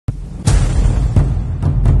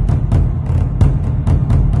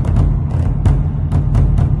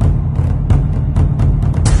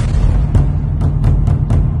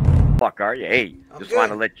Hey, I'm just want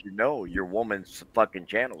to good. let you know your woman's fucking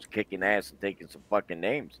channel's kicking ass and taking some fucking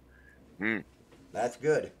names. Hmm. That's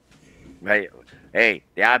good. Hey, hey,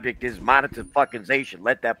 the object is monetization.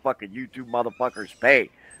 Let that fucking YouTube motherfuckers pay.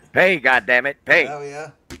 Pay, goddammit, pay. Oh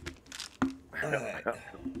yeah. All right.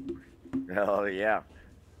 Oh yeah.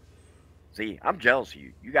 See, I'm jealous of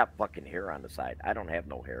you. You got fucking hair on the side. I don't have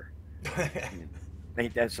no hair. Hmm.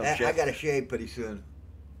 Ain't that some I shit? got to shave pretty soon.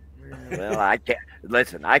 Well, I can't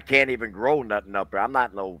listen. I can't even grow nothing up there. I'm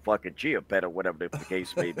not no fucking chia pet or whatever the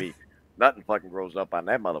case may be. Nothing fucking grows up on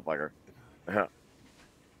that motherfucker.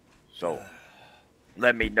 So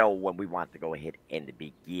let me know when we want to go ahead and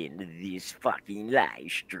begin this fucking live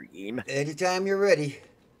stream. Anytime you're ready.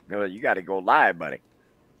 You got to go live, buddy.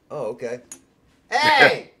 Oh, okay.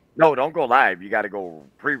 Hey! No, don't go live. You got to go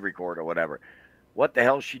pre-record or whatever. What the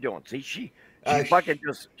hell's she doing? See, she fucking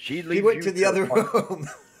just she She leaves went you to the to other fuck. room.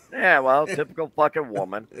 Yeah, well, typical fucking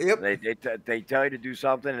woman. Yep. They tell you to do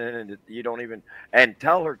something and you don't even and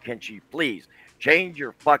tell her, can she please change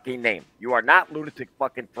your fucking name? You are not lunatic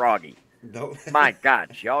fucking froggy. No. My God,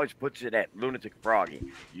 she always puts it at lunatic froggy.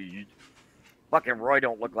 You fucking Roy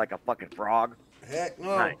don't look like a fucking frog. Heck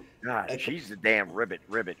My no. God, I, she's the damn ribbit.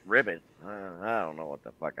 I don't know what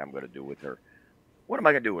the fuck I'm gonna do with her. What am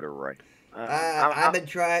I gonna do with her, Roy? I've been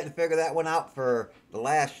trying to figure that one out for the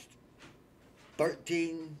last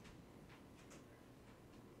 13,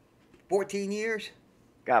 14 years.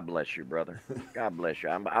 God bless you, brother. God bless you.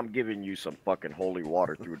 I'm giving you some fucking holy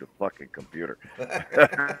water through the fucking computer.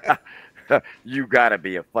 You gotta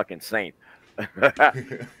be a fucking saint.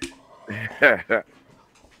 Yeah,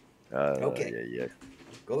 Okay. yeah.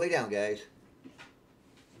 Go lay down, guys.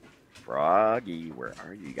 Froggy, where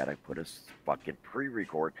are you? You gotta put us fucking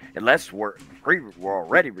pre-record. Unless we're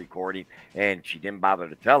already recording and she didn't bother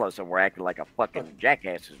to tell us and we're acting like a fucking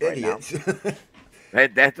jackasses right now. Idiots.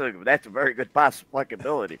 That's a very good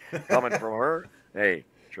possibility coming from her. Hey,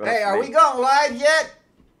 Hey, trust are we me. going live yet?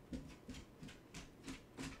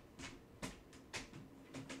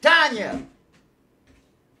 Tanya!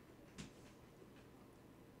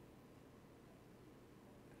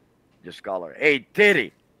 Just call her. Hey,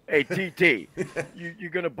 Titty. Hey, TT. You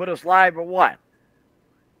gonna put us live or what?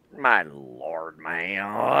 My lord,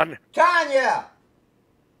 man. Tanya!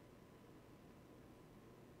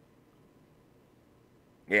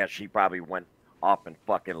 Yeah, she probably went off in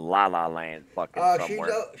fucking la la land fucking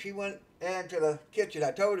somewhere. She went into the kitchen.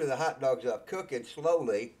 I told her the hot dogs are cooking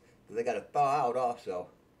slowly because they got to thaw out also.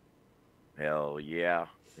 Hell yeah.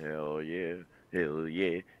 Hell yeah. Hell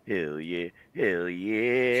yeah. Hell yeah. Hell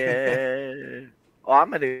yeah. Oh,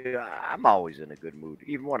 I'm always in a good mood.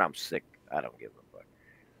 Even when I'm sick, I don't give a fuck.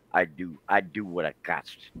 I do what I got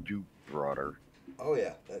to do, brother. Oh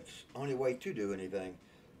yeah, that's the only way to do anything.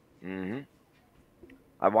 Hmm.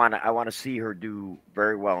 I wanna see her do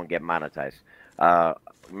very well and get monetized. Uh,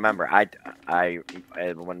 Remember,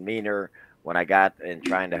 when me and her when I got and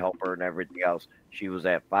trying to help her and everything else, she was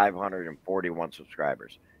at 541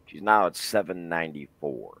 subscribers. She's now at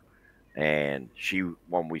 794, and she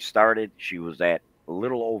when we started, she was at a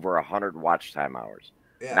little over 100 watch time hours.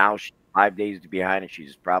 Yeah. Now she's 5 days behind, and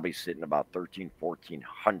she's probably sitting about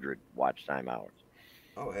 1,400 watch time hours.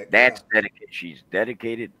 Oh heck yeah. That's dedicated. She's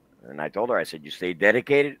dedicated. And I told her, I said, you stay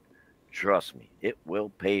dedicated. Trust me, it will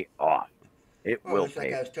pay off. It Well, will just like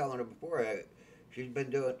pay I off. was telling her before, she's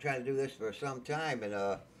been trying to do this for some time, and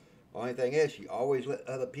only thing is, she always let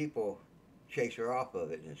other people chase her off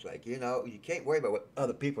of it. And it's like, you can't worry about what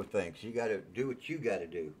other people think. You got to do what you got to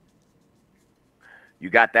do. You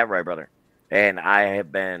got that right, brother. And I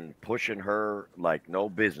have been pushing her like no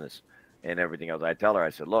business and everything else. I tell her, I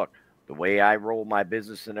said, look, the way I roll my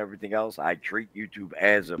business and everything else, I treat YouTube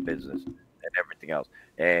as a business and everything else.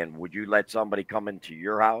 And would you let somebody come into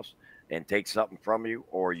your house and take something from you,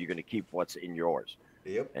 or are you going to keep what's in yours?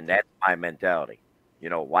 Yep. And that's my mentality.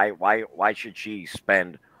 Why should she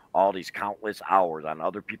spend all these countless hours on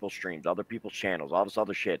other people's streams, other people's channels, all this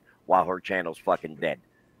other shit while her channel's fucking dead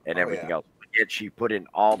and Oh everything yeah. else? But yet she put in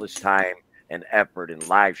all this time and effort and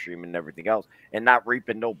live stream and everything else and not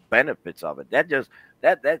reaping no benefits of it. That's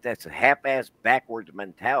a half-ass backwards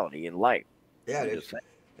mentality in life. Yeah, I'm it is. just saying.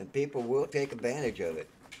 And people will take advantage of it.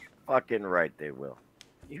 Fucking right they will.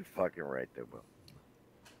 You fucking right they will.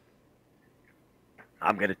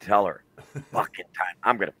 I'm gonna tell her. Fucking time.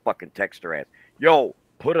 I'm gonna fucking text her ass. Yo,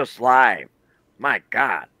 put us live. My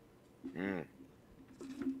God. My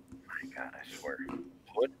God, I swear.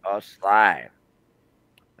 Put us live.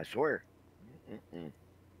 I swear. Mm-mm.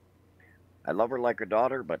 I love her like a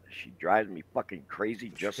daughter, but she drives me fucking crazy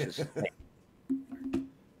just as.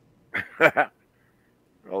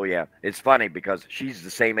 Oh Oh yeah, it's funny because she's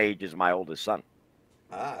the same age as my oldest son.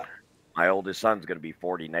 Ah, My oldest son's going to be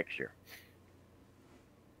 40 next year.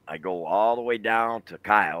 I go all the way down to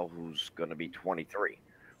Kyle, who's going to be 23.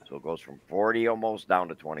 So it goes from 40 almost down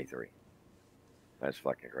to 23. That's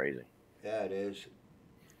fucking crazy. yeah, it is.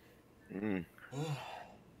 Mm,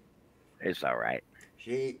 it's all right.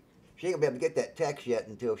 she she ain't gonna be able to get that text yet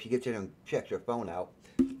until she gets in and checks her phone out.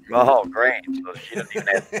 Oh, great. So she doesn't even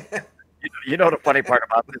have. You know the funny part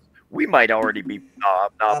about this? We might already be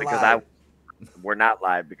no, because Alive. we're not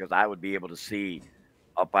live because I would be able to see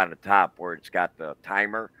up on the top where it's got the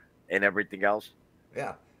timer and everything else.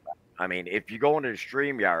 Yeah, I mean, if you go into the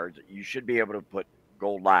stream yards, you should be able to put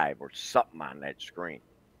go live or something on that screen.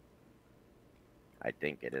 I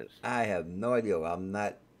think it is. I have no idea. I'm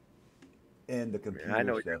not in the Yeah, I computer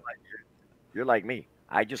know stuff. you're like me.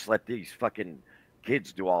 I just let these fucking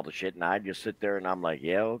kids do all the shit, and I just sit there and I'm like,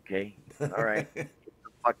 yeah, okay, all right,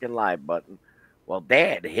 fucking live button. Well,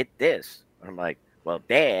 Dad, hit this. I'm like, well,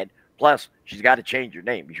 Dad. Plus, she's got to change your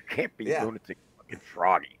name. You can't be Yeah. lunatic fucking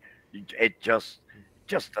froggy. It just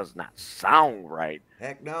does not sound right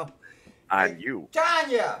Heck no. on Hey, you.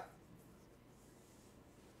 Tanya.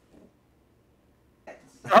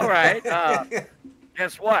 All right.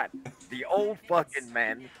 Guess what? The old fucking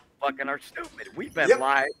men fucking are stupid. We've been Yep.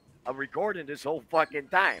 live recording this whole fucking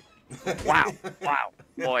time. Wow. Wow.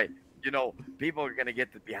 Boy, people are gonna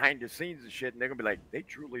get the behind the scenes and shit, and they're gonna be like, they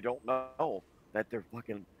truly don't know that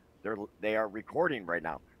they are recording right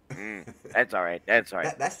now. That's all right. That's all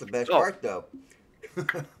right. That's the best So part though.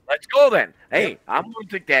 let's go then. Yep. Hey, I'm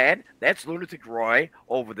Lunatic Dad. That's Lunatic Roy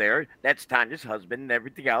over there. That's Tanya's husband and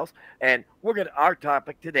everything else. And our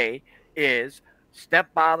topic today is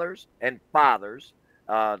stepfathers and fathers,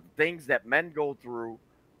 things that men go through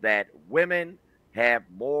that women have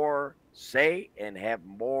more say and have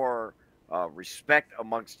more respect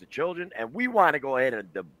amongst the children. And we want to go ahead and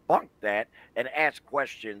debunk that and ask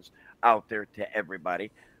questions out there to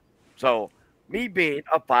everybody. So, me being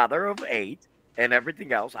a father of eight and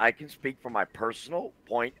everything else, I can speak from my personal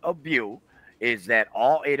point of view is that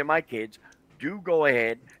all eight of my kids do go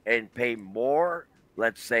ahead and pay more,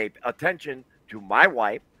 let's say, attention to my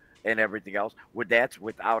wife and everything else. With that's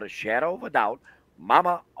without a shadow of a doubt.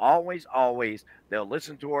 Mama always, they'll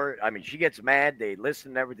listen to her. I mean, she gets mad, they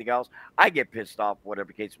listen and everything else. I get pissed off, whatever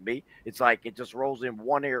the case may be. It's like it just rolls in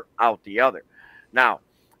one ear out the other. Now,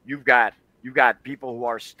 you've got you got people who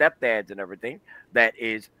are stepdads and everything. That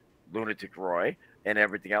is Lunatic Roy and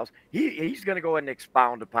everything else. He's going to go ahead and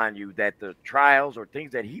expound upon you that the trials or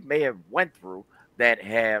things that he may have went through that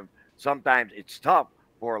have sometimes it's tough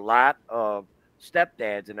for a lot of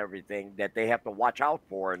stepdads and everything that they have to watch out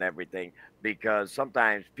for and everything because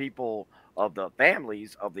sometimes people of the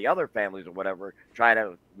families of the other families or whatever try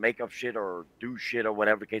to make up shit or do shit or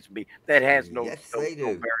whatever the case may be that has no Yes, no they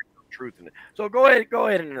no do. bearing no truth in it. So go ahead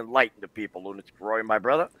and enlighten the people, Lunatic Roy, my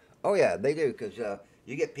brother. Oh yeah, they do because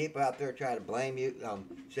you get people out there trying to blame you,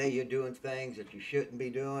 say you're doing things that you shouldn't be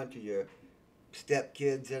doing to your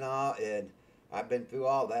stepkids and all, and I've been through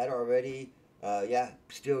all that already. Yeah,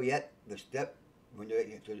 still yet the step when you're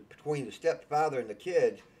between the stepfather and the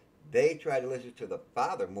kids, they try to listen to the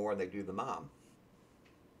father more than they do the mom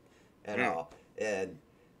and Mm. all, and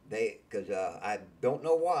they because I don't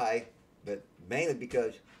know why, but mainly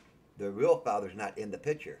because the real father's not in the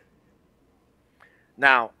picture.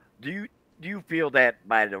 Now, do you feel that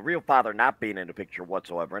by the real father not being in the picture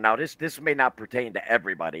whatsoever? Now, this may not pertain to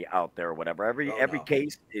everybody out there or whatever. Every Oh every no.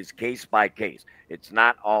 case is case by case. It's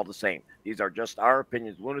not all the same. These are just our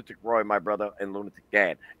opinions, Lunatic Roy, my brother, and Lunatic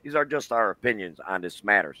Dad. These are just our opinions on this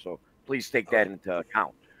matter. So please take Oh that yeah. into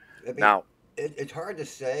account. I mean, Now, it's hard to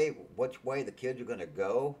say which way the kids are going to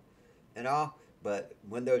go and all, but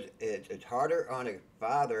when there's it's harder on a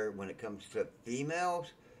father when it comes to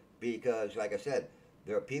females because, like I said,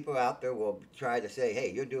 there are people out there will try to say,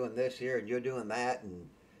 "Hey, you're doing this here and you're doing that," and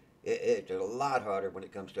it's a lot harder when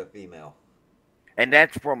it comes to a female. and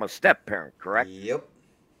that's from a step parent, correct? Yep.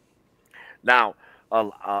 Now,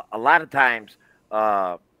 a lot of times,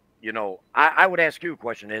 uh, I would ask you a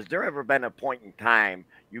question. Has there ever been a point in time,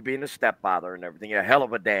 you being a stepfather and everything, a hell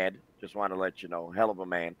of a dad, just want to let you know, hell of a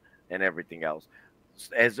man and everything else.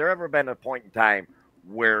 Has there ever been a point in time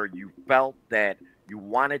where you felt that you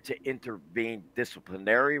wanted to intervene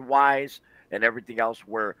disciplinary wise and everything else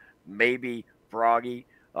where maybe Froggy,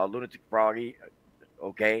 Lunatic Froggy,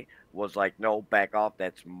 okay, was like, no, back off.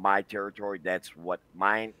 That's my territory. That's what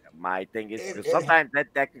my thing is. It, Because it sometimes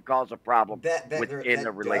that can cause a problem within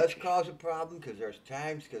a that does relationship. cause a problem because there's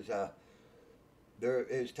times because there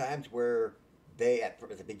is times where they at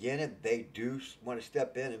the beginning they do want to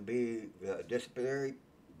step in and be disciplinary,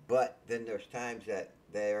 but then there's times that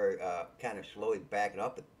they're kind of slowly backing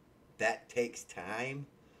up. But that takes time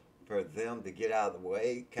for them to get out of the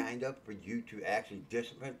way, kind of, for you to actually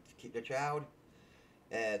discipline the child.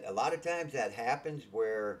 And a lot of times that happens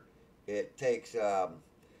where it takes the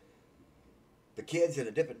kids in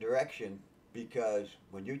a different direction because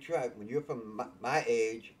when you're from my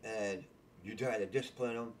age and you try to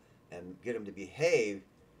discipline them and get them to behave,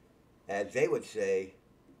 as they would say,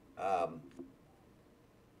 um,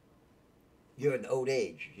 you're an old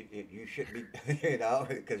age. You shouldn't be,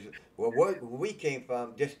 because where we came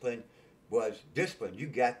from, discipline was discipline. You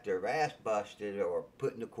got their ass busted or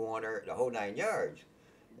put in the corner, the whole 9 yards.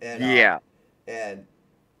 And Yeah. and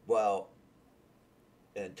well,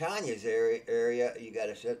 in Tanya's area, you got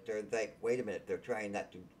to sit there and think, wait a minute, they're trying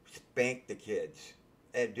not to spank the kids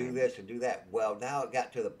and do Mhm. this and do that. Well, now it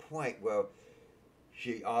got to the point where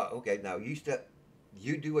okay, now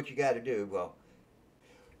you do what you got to do. Well,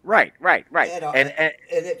 Right, right, right. and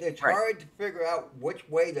it's Right. hard to figure out which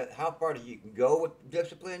way how far you can go with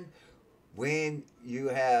discipline when you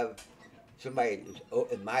have somebody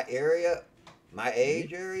in my area, my Hmm.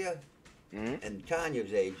 age area, Hmm. and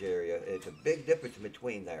Tanya's age area. It's a big difference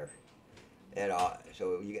between there. And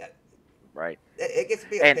so you got Right. it gets to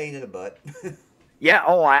be a And pain in the butt. yeah,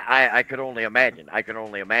 oh, I could only imagine. I can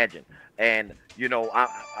only imagine. And me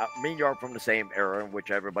and you are from the same era, in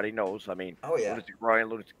which everybody knows. I mean, Oh yeah. Lunatic Roy and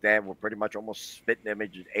Lunatic Dad were pretty much almost spitting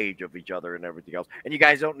image age of each other and everything else. And you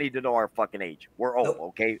guys don't need to know our fucking age. We're old, Nope.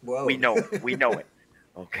 okay? We Whoa. know it. We know it,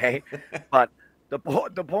 okay? But the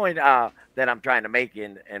point that I'm trying to make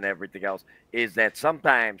in and everything else is that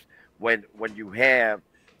sometimes when you have,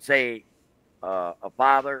 say, a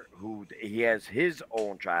father who he has his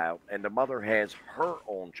own child and the mother has her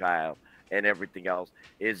own child and everything else,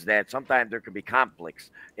 is that sometimes there can be conflicts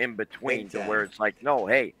in between Big to where time. it's like, no,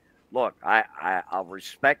 hey, look, I'll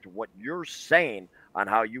respect what you're saying on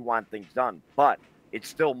how you want things done, but it's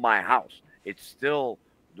still my house. It's still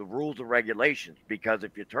the rules and regulations, because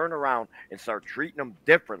if you turn around and start treating them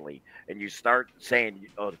differently and you start saying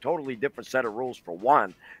a totally different set of rules for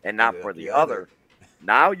one and not for The the other other,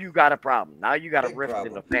 now you got a problem. Now you got a big rift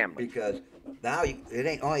in the problem family. because now it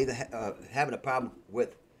ain't only having a problem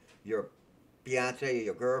with your fiance or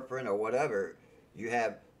your girlfriend or whatever. You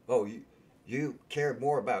have oh you care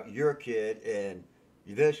more about your kid and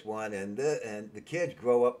this one and the kids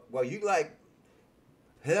grow up. Well, you like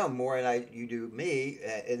him more than you do me.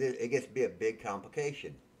 It gets to be a big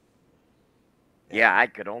complication. Yeah, And I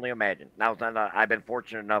could only imagine. Now, I've been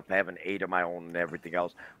fortunate enough having eight of my own and everything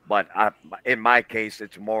else, but in my case,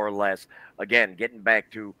 it's more or less, again, getting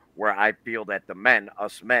back to where I feel that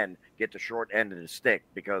us men, get the short end of the stick,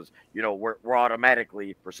 because we're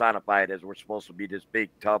automatically personified as we're supposed to be this big,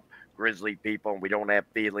 tough, grizzly people, and we don't have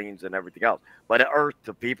feelings and everything else. But at Earth,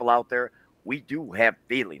 to people out there, we do have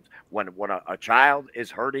feelings. When a child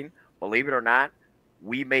is hurting, believe it or not,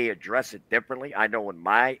 we may address it differently. I know in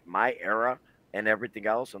my era and everything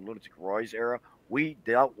else in Lunatic Roy's era, we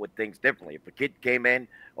dealt with things differently. If a kid came in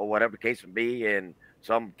or whatever the case may be, and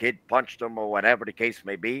some kid punched him or whatever the case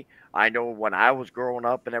may be, I know when I was growing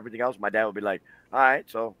up and everything else, my dad would be like, "All right,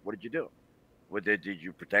 so what did you do? Did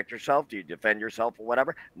you protect yourself? Do you defend yourself or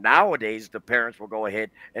whatever?" Nowadays, the parents will go ahead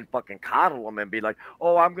and fucking coddle them and be like,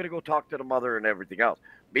 "Oh, I'm gonna go talk to the mother and everything else."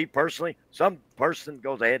 Me personally, some person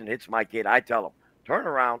goes ahead and hits my kid, I tell them, turn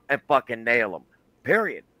around and fucking nail him.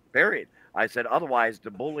 Period. Period. I said, otherwise,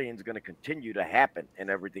 the bullying is going to continue to happen and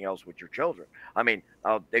everything else with your children. I mean,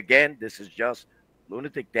 again, this is just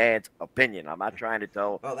Lunatic Dad's opinion. I'm not trying to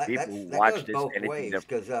tell well, people who that watch goes this both anything ways different.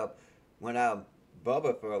 because when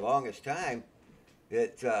Bubba for the longest time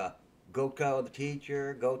it's go tell the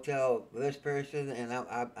teacher, go tell this person, and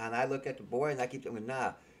I look at the boy and I keep saying,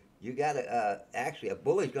 nah, you got to actually a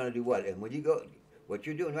bully's going to do what? And when you go, what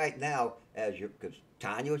you're doing right now, as you because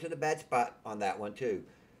Tanya was in a bad spot on that one too,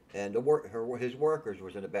 and his workers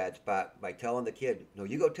was in a bad spot by telling the kid, no,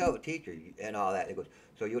 you go tell the teacher and all that. It goes,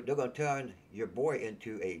 so they're going to turn your boy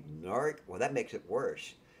into a narc. Well, that makes it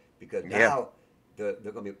worse because Yeah. now they're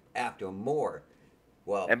going to be after him more.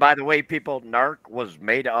 Well, And by the way, people, narc was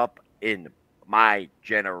made up in my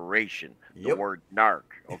generation. The yep. word narc,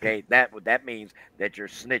 okay? That means that you're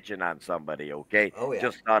snitching on somebody, okay? Oh yeah.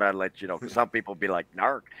 Just thought I'd let you know, because some people be like,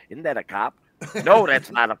 narc, isn't that a cop? No,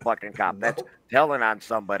 that's not a fucking cop. That's Nope. telling on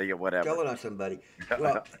somebody or whatever. Telling on somebody.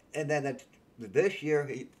 Well, and then this year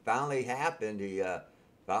he finally happened. He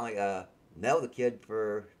finally nailed the kid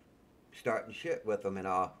for starting shit with him and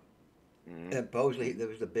all. Hmm. And supposedly there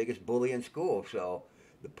was the biggest bully in school. So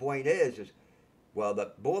the point is well,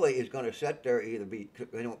 the bully is going to sit there either be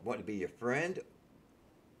they don't want to be your friend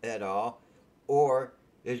at all, or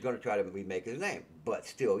is going to try to remake his name. But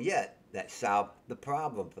still, yet that solved the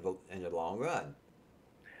problem in the long run.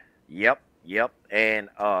 Yep, yep. And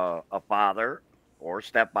a father or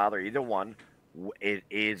stepfather, either one, it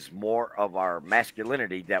is more of our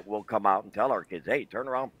masculinity that will come out and tell our kids, "Hey, turn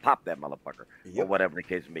around, pop that motherfucker," or Yep. whatever the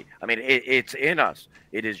case may be. I mean, it's in us.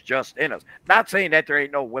 It is just in us. Not saying that there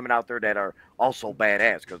ain't no women out there that are also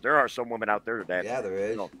badass, because there are some women out there that, Yeah, there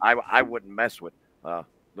is. I wouldn't mess with. Uh,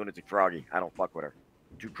 Lunatic Froggy, I don't fuck with her.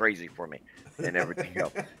 Too crazy for me, and everything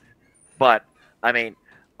else. But I mean,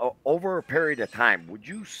 over a period of time, would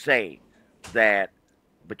you say that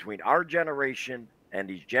between our generation and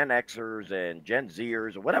these Gen Xers and Gen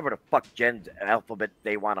Zers or whatever the fuck Gen alphabet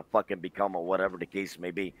they want to fucking become or whatever the case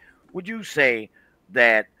may be, would you say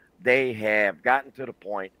that they have gotten to the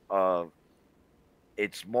point of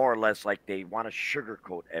it's more or less like they want to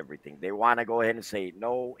sugarcoat everything. They want to go ahead and say,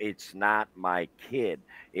 no, it's not my kid.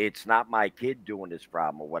 It's not my kid doing this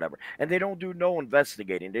problem or whatever. And they don't do no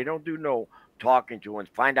investigating. They don't do no talking to and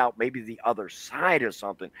find out maybe the other side of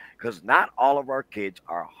something because not all of our kids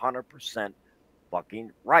are 100%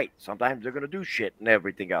 fucking right. Sometimes they're going to do shit and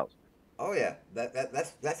everything else. Oh yeah,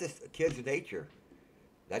 that's just a kid's nature.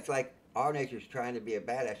 That's like our nature is trying to be a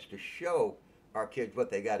badass to show our kids what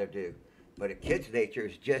they got to do. But a kid's nature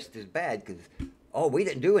is just as bad because, oh, we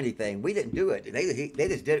didn't do anything. We didn't do it. They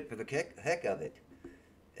just did it for the heck of it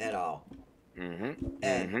and all. Mm-hmm.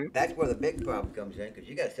 And Mm-hmm. that's where the big problem comes in because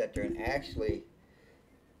you got to sit there and actually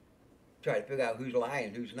try to figure out who's lying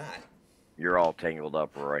and who's not. You're all tangled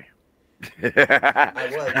up, Roy. I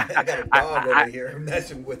was. I got a dog over I, here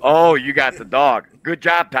messing with me. Oh, you got the dog. Good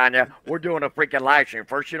job, Tanya. We're doing a freaking live stream.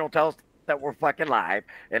 First, you don't tell us that we're fucking live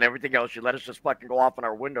and everything else. You let us just fucking go off in our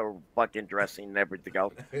window fucking dressing and everything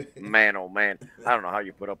else. Man, oh man. I don't know how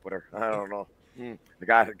you put up with her. I don't know.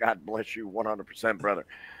 God bless you 100%, brother.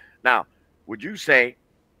 Now, would you say,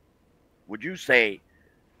 would you say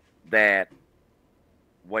that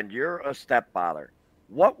when you're a stepfather,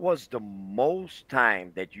 what was the most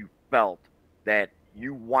time that you felt that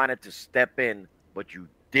you wanted to step in, but you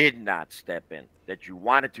did not step in? That you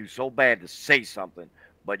wanted to so bad to say something,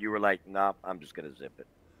 but you were like, "No, nah, I'm just gonna zip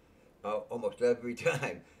Almost every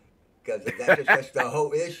time because that's the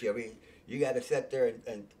whole issue. I mean, you got to sit there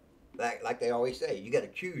and like they always say, you got to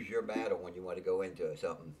choose your battle when you want to go into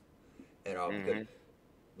something and all because it."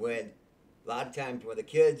 when a lot of times when the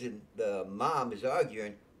kids and the mom is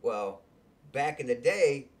arguing, well, back in the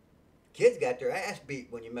day, kids got their ass beat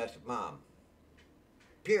when you mess with mom.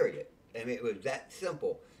 Period. I mean, it was that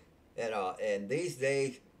simple. And these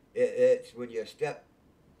days, it's when you're a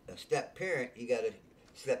step parent, you got to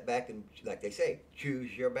step back and, like they say,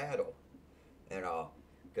 choose your battle and all.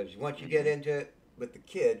 Because once you get Hmm. into it with the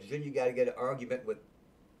kids, then you got to get an argument with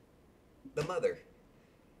the mother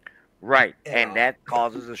Right. and And all. that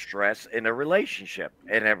causes a stress in a relationship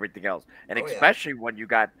and everything else. And Oh yeah, especially when you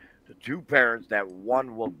got the two parents that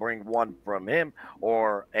one will bring one from him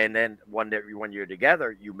or and then when you're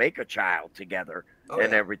together, you make a child together oh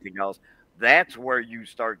and yeah. everything else. That's where you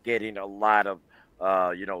start getting a lot of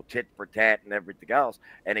tit for tat and everything else.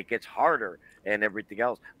 And it gets harder and everything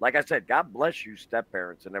else. Like I said, God bless you, step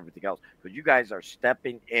parents and everything else, because you guys are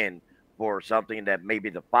stepping in for something that maybe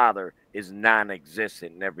the father is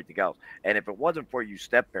non-existent and everything else. And if it wasn't for you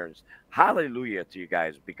step parents, hallelujah to you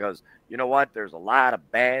guys, because you know what? There's a lot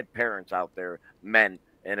of bad parents out there, men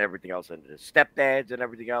and everything else, and the stepdads and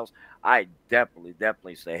everything else. I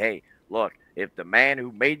definitely say, hey, look, if the man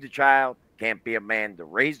who made the child can't be a man to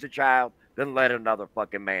raise the child, then let another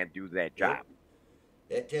fucking man do that Yep. job.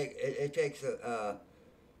 It takes a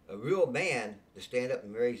real man to stand up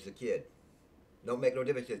and raise the kid. Don't make no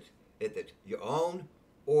difference if it's your own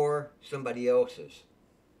or somebody else's.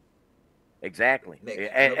 Exactly. Makes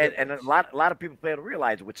no And difference. a lot of people fail to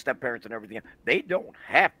realize with step parents and everything, they don't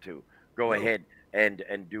have to go No. ahead and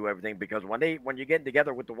do everything, because when you're getting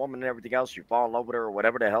together with the woman and everything else, you fall in love with her or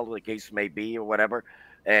whatever the hell the case may be or whatever.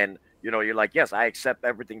 And you're like, yes, I accept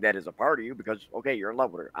everything that is a part of you because okay, you're in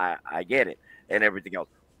love with her. I get it and Yeah. everything else.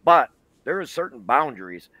 But there are certain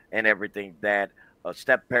boundaries and everything that a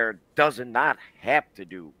step parent does not have to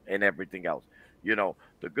do and everything else.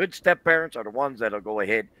 The good step parents are the ones that'll go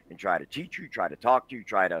ahead and try to teach you, try to talk to you,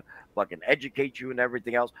 try to fucking educate you and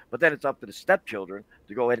everything else. But then it's up to the stepchildren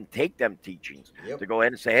to go ahead and take them teachings, to Yep. go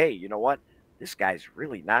ahead and say, hey, you know what? This guy's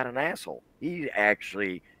really not an asshole. He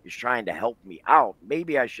actually is trying to help me out.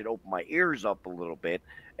 Maybe I should open my ears up a little bit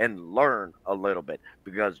and learn a little bit.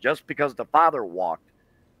 Because just because the father walked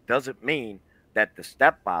doesn't mean that the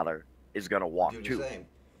stepfather is going to Do walk the too. same.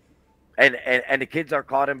 And the kids are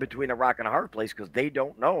caught in between a rock and a hard place because they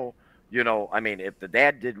don't know You know, I mean, if the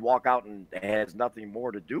dad did walk out and has nothing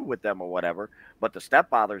more to do with them or whatever, but the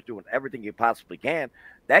stepfather is doing everything he possibly can,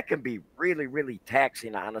 that can be really, really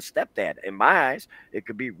taxing on a stepdad. In my eyes, it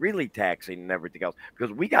could be really taxing and everything else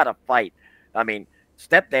because we got to fight. I mean,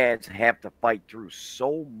 stepdads have to fight through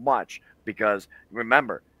so much because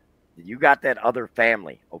remember, you got that other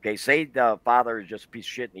family. Okay, say the father is just a piece of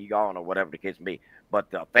shit and he gone or whatever the case may be, but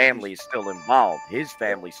the But he's family is still involved. His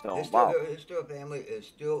yep. family's still involved. His still family is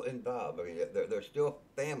still involved. I mean, they're still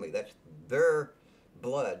family. That's their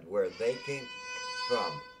blood where they came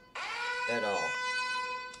from and all.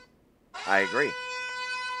 I agree.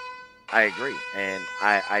 I agree, and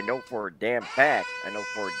I know for a damn fact, I know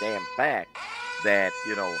for a damn fact that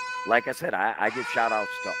like I said, I give shout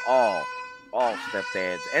outs to all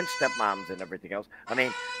stepdads and stepmoms and everything else. I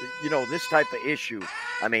mean, this type of issue.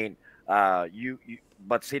 I mean, you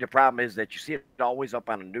but see the problem is that you see it always up on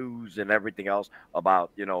the news and everything else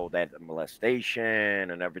about that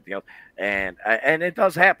molestation and everything else, and it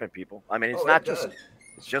does happen, people. I mean, Oh, it does.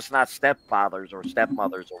 it's just not stepfathers or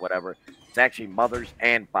stepmothers or whatever. It's actually mothers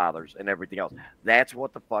and fathers and everything else. That's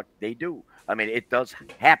what the fuck they do. I mean, it does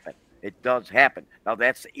happen. It does happen. Now,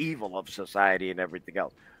 that's the evil of society and everything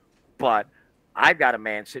else. But I've got a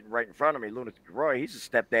man sitting right in front of me, Lunatic Roy. He's a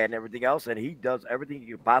stepdad and everything else, and he does everything he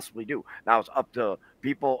can possibly do. Now, it's up to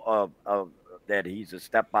people of that he's a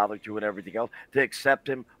stepfather to and everything else to accept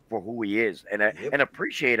him for who he is Yep. and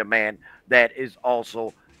appreciate a man that is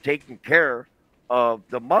also taking care of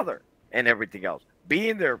the mother and everything else,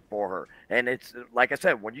 being there for her. And it's like I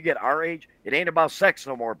said, when you get our age, it ain't about sex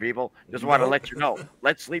no more, people. Just want to Nope. let you know.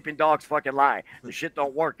 Let sleeping dogs fucking lie. The shit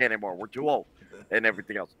don't work anymore. We're too old and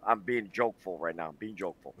everything else. I'm being jokeful right now. I'm being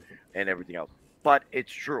jokeful and everything else. But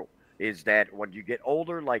it's true is that when you get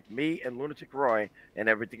older, like me and Lunatic Roy and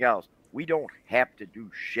everything else, we don't have to do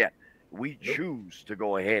shit. We Nope. choose to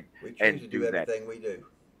go ahead We choose and to do do that. everything we do.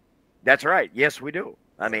 That's right. Yes, we do.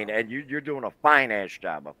 I And mean, all. and you're doing a fine ass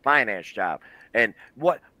job, a fine ass job. And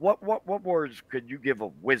what words could you give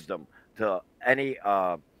of wisdom to any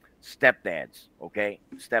stepdads? Okay,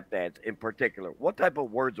 stepdads in particular. What type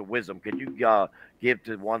of words of wisdom could you give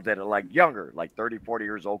to ones that are like younger, like 30, 40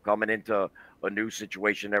 years old, coming into a new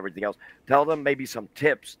situation and everything else? Tell them maybe some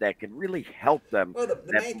tips that can really help them. Well, the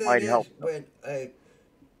That main thing might help is them. when a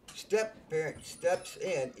step parent steps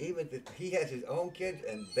in, even if he has his own kids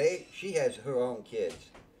and she has her own kids.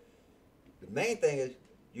 The main thing is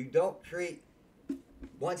you don't treat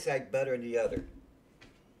one side better than the other.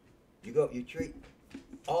 You treat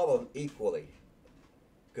all of them equally.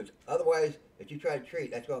 Because otherwise, if you try to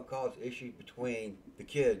treat, that's going to cause issues between the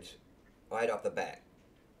kids right off the bat.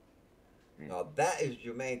 Mm. Now that is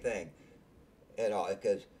your main thing, and all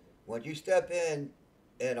because when you step in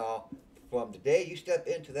and all from the day you step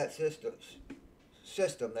into that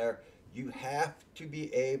system there, you have to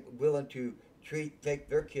be willing to take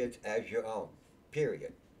their kids as your own.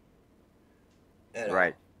 Period. And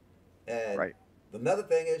Right, all. And right, another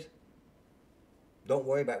thing is, don't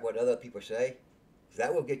worry about what other people say. 'Cause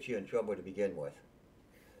that will get you in trouble to begin with.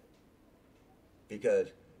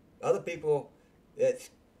 Because other people, it's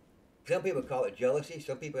some people call it jealousy.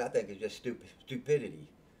 Some people I think is just stupidity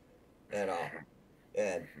and all.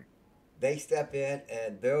 And they step in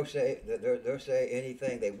and they'll say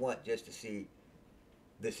anything they want just to see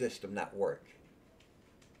the system not work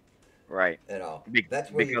right. and all. Be-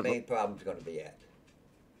 That's where your because main problem's going to be at.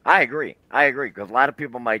 I agree. I agree because a lot of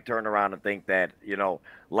people might turn around and think that,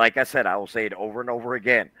 like I said, I will say it over and over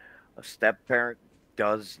again. A step parent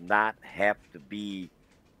does not have to be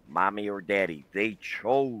mommy or daddy. They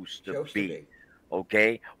chose to Chose to be. be.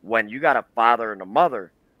 Okay. When you got a father and a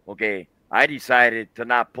mother, okay, I decided to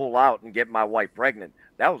not pull out and get my wife pregnant.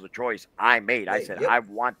 That was a choice I made. I Hey, said, I yep.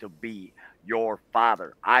 want to be your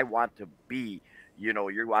father. I want to be,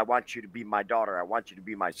 I want you to be my daughter. I want you to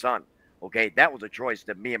be my son. Okay. That was a choice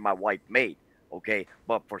that me and my wife made. Okay.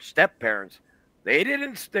 But for step parents, they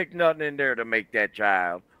didn't stick nothing in there to make that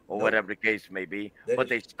child or Nope. whatever the case may be, They but just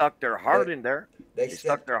they stuck their heart they in there. they They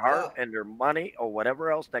stuck their stepped heart up. and their money or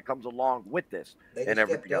whatever else that comes along with this They and just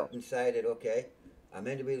stepped everything up else. and decided, okay, I'm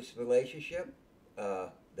into this relationship.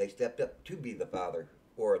 They stepped up to be the father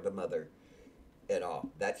or the mother and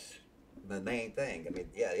all. That's the main thing. I mean,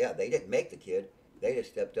 yeah, they didn't make the kid. They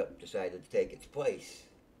just stepped up, decided to take its place,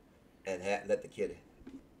 and let the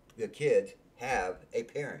kids have a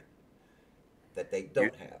parent that they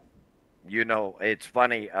You don't have. it's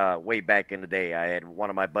funny. Way back in the day, I had one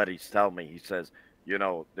of my buddies tell me. He says,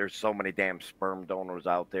 there's so many damn sperm donors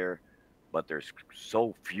out there, but there's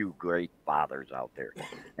so few great fathers out there.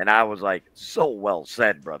 And I was like, so well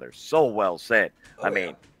said, brother. So well said. I Oh yeah,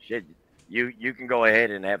 mean, shit. You can go ahead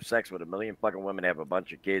and have sex with a million fucking women, have a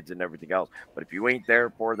bunch of kids and everything else. But if you ain't there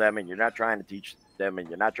for them and you're not trying to teach them and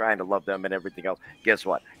you're not trying to love them and everything else, guess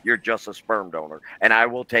what? You're just a sperm donor. And I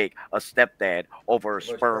will take a stepdad over a Or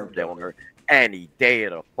sperm sperm donor. donor any day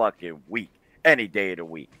of the fucking week. Any day of the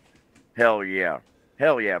week. Hell yeah.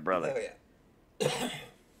 Hell yeah, brother. Hell yeah.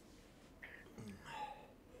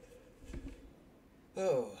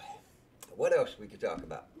 Oh, what else we could talk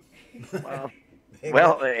about? Well, Ain't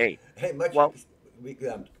well, much, hey, ain't much well, we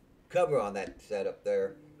could cover on that setup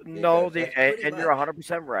there no, because that's pretty and you're much.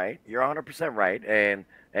 100% right. You're 100% right. And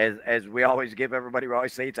as we always give everybody, we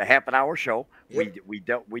always say it's a half an hour show. Yep. We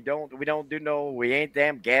don't do no. We ain't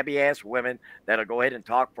damn gabby ass women that'll go ahead and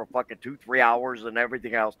talk for fucking 2-3 hours and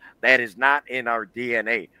everything else. That is not in our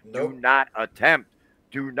DNA. Do Nope. not attempt.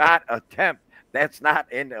 Do not attempt. That's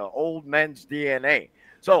not in the old men's DNA. Oh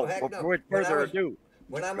So, heck no. without further ado,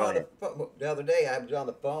 When I'm go on ahead. the other day, I was on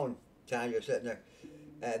the phone. Tanya was sitting there,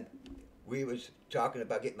 and we was talking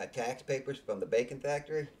about getting my tax papers from the bacon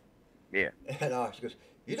factory. Yeah. And she goes,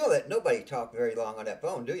 "You know that nobody talked very long on that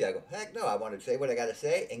phone, do you?" I go, "Heck no! I want to say what I got to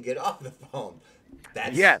say and get off the phone."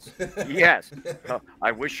 That's Yes, yes.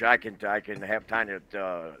 I wish I can have time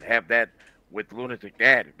to have that with Lunatic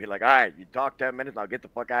Dad. Be like, all right, you talk 10 minutes, I'll get the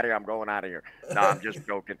fuck out of here. I'm going out of here. No, I'm just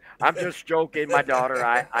joking. I'm just joking. My daughter,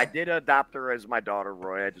 I did adopt her as my daughter,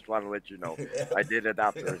 Roy. I just want to let you know. I did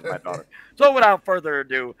adopt her as my daughter. So without further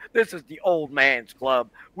ado, this is the Old Man's Club.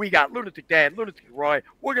 We got Lunatic Dad, Lunatic Roy.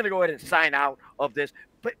 We're gonna go ahead and sign out of this.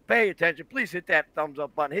 Pay attention. Please hit that thumbs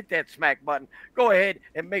up button. Hit that smack button. Go ahead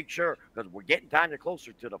and make sure, because we're getting Tanya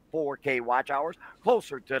closer to the 4K watch hours,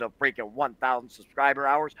 closer to the freaking 1,000 subscriber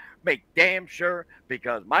hours. Make damn sure,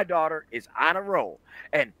 because my daughter is on a roll.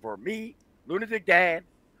 And for me, Lunatic Dad,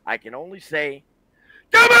 I can only say,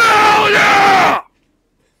 come on, yeah!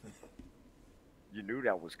 You knew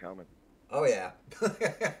that was coming. Oh yeah.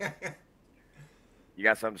 You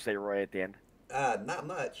got something to say, Roy, at the end? Not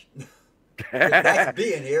much. Just nice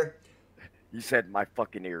being here. He said, my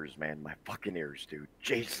fucking ears, man. My fucking ears, dude.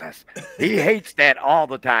 Jesus. He hates that all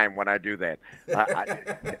the time when I do that.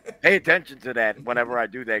 Pay attention to that whenever I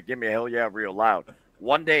do that. Give me a hell yeah real loud.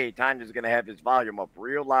 One day, Tanya's going to have his volume up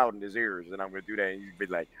real loud in his ears, and I'm going to do that, and you'd be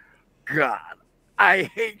like, God, I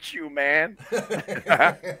hate you, man. We're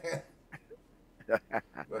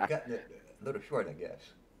cutting it a little short, I guess.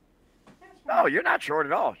 No, you're not short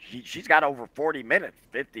at all. She's got over 40 minutes,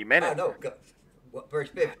 50 I minutes. know. Verse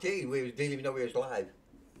 15, didn't even know we was live.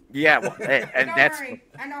 Yeah, well, and Don't that's, worry,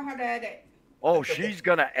 I know how to edit. oh, she's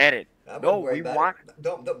going to edit. I wouldn't No, worry we about want, it.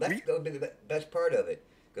 Don't. That's we, gonna be the best part of it.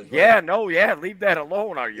 Cause yeah, no, yeah, leave that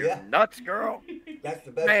alone. Are you yeah, nuts, girl? that's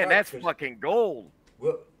the best Man, part. that's 'Cause fucking gold.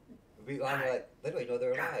 we'll be on like they don't even know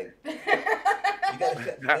they're live. You gotta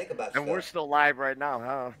sit and think about And we're stuff. still live right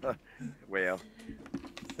now, huh? Well,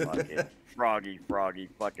 fucking froggy,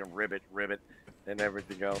 fucking ribbit, and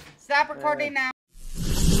everything else. Stop Uh, recording now.